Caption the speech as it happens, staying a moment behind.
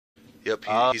Yep,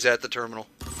 he's at the terminal.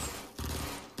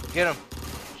 Get him.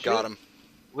 Got him.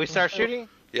 We start shooting?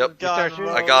 Yep. Start shooting?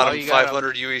 I got him. you got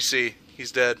 500 UEC.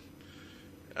 He's dead.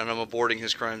 And I'm aborting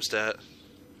his crime stat.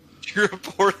 You're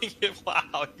aborting him?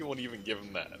 Wow, you won't even give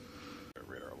him that.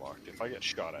 Radar locked. If I get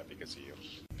shot at because of you.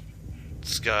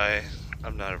 Sky,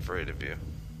 I'm not afraid of you.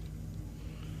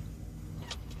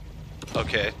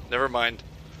 Okay, never mind.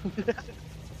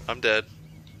 I'm dead.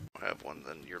 I have one,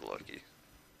 then you're lucky.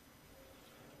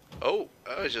 Oh,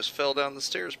 I just fell down the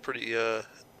stairs pretty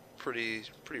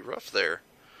rough there.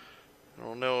 I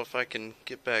don't know if I can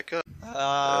get back up.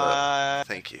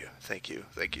 Thank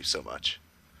you so much.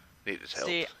 Needed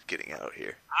help getting out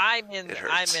here. I'm in.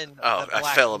 Oh,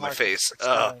 I fell on my face.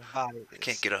 Oh, I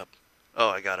can't get up. Oh,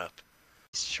 I got up.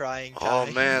 He's trying.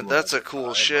 Oh man, that's a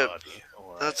cool ship.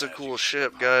 That's a cool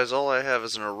ship, guys. All I have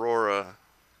is an Aurora.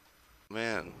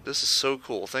 Man, this is so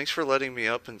cool. Thanks for letting me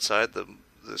up inside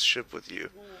this ship with you.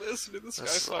 Listen to this guy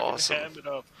That's fucking awesome. ham it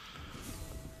up.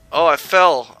 Oh, I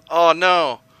fell. Oh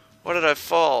no. Why did I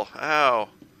fall? Ow.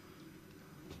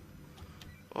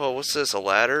 Oh, what's this? A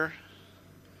ladder?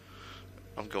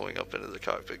 I'm going up into the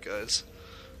cockpit, guys.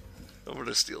 I'm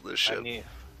gonna steal this ship.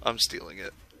 I'm stealing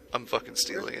it. I'm fucking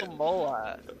stealing it. Mole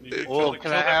at? Well,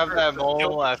 can I have that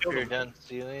mole after you're done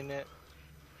stealing it?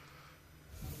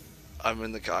 I'm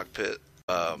in the cockpit.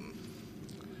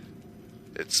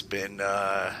 It's been,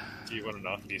 Do you want to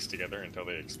knock these together until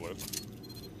they explode?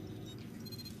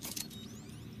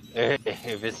 Hey,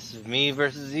 if it's me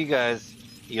versus you guys,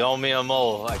 you owe me a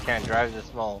mole. I can't drive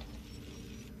this mole.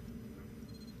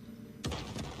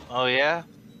 Oh yeah?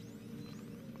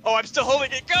 Oh, I'm still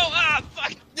holding it. Go! Ah,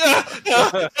 fuck!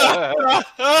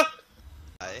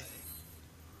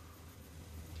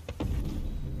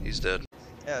 he's dead.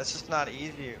 Yeah, it's just not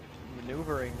easy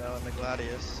maneuvering though in the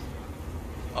Gladius.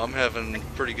 I'm having a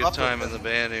pretty good time in the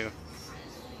Banu.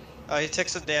 Oh, he took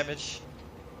some damage.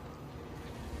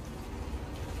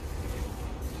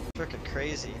 Freaking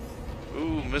crazy.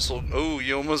 Ooh, missile. Ooh,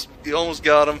 you almost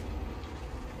got him.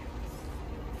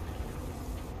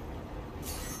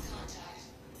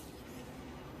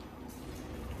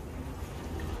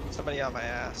 Somebody on my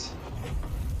ass.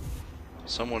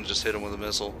 Someone just hit him with a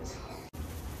missile.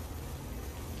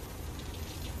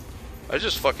 I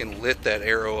just fucking lit that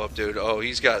arrow up, dude. Oh,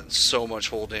 he's got so much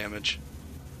hull damage.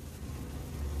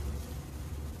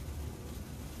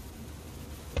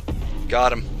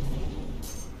 Got him.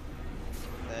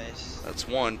 Nice. That's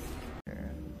one.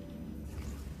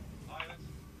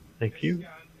 Thank you.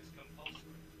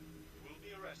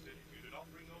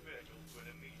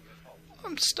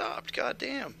 I'm stopped,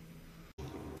 goddamn.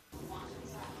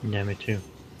 Yeah, me too.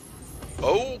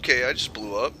 Okay, I just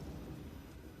blew up.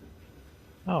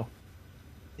 Oh.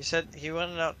 He said he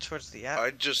went out towards the app. I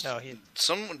just... No, he...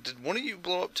 Did one of you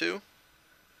blow up too?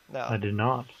 No. I did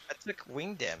not. I took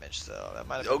wing damage though. That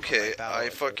might have been Okay, from my I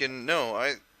fucking... No,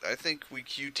 I think we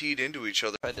QT'd into each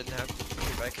other. If I didn't have...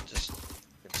 If I could just...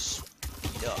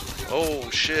 speed up. Oh,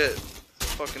 shit.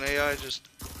 Fucking AI just...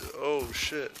 Oh,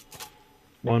 shit.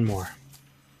 One more.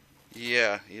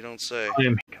 Yeah, you don't say.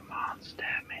 Come on,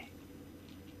 stab me.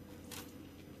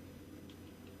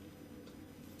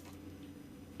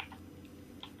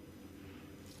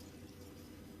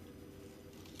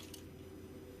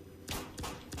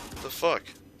 The fuck?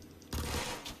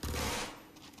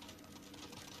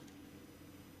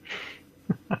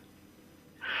 I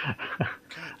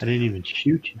didn't even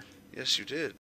shoot you. Yes, you did.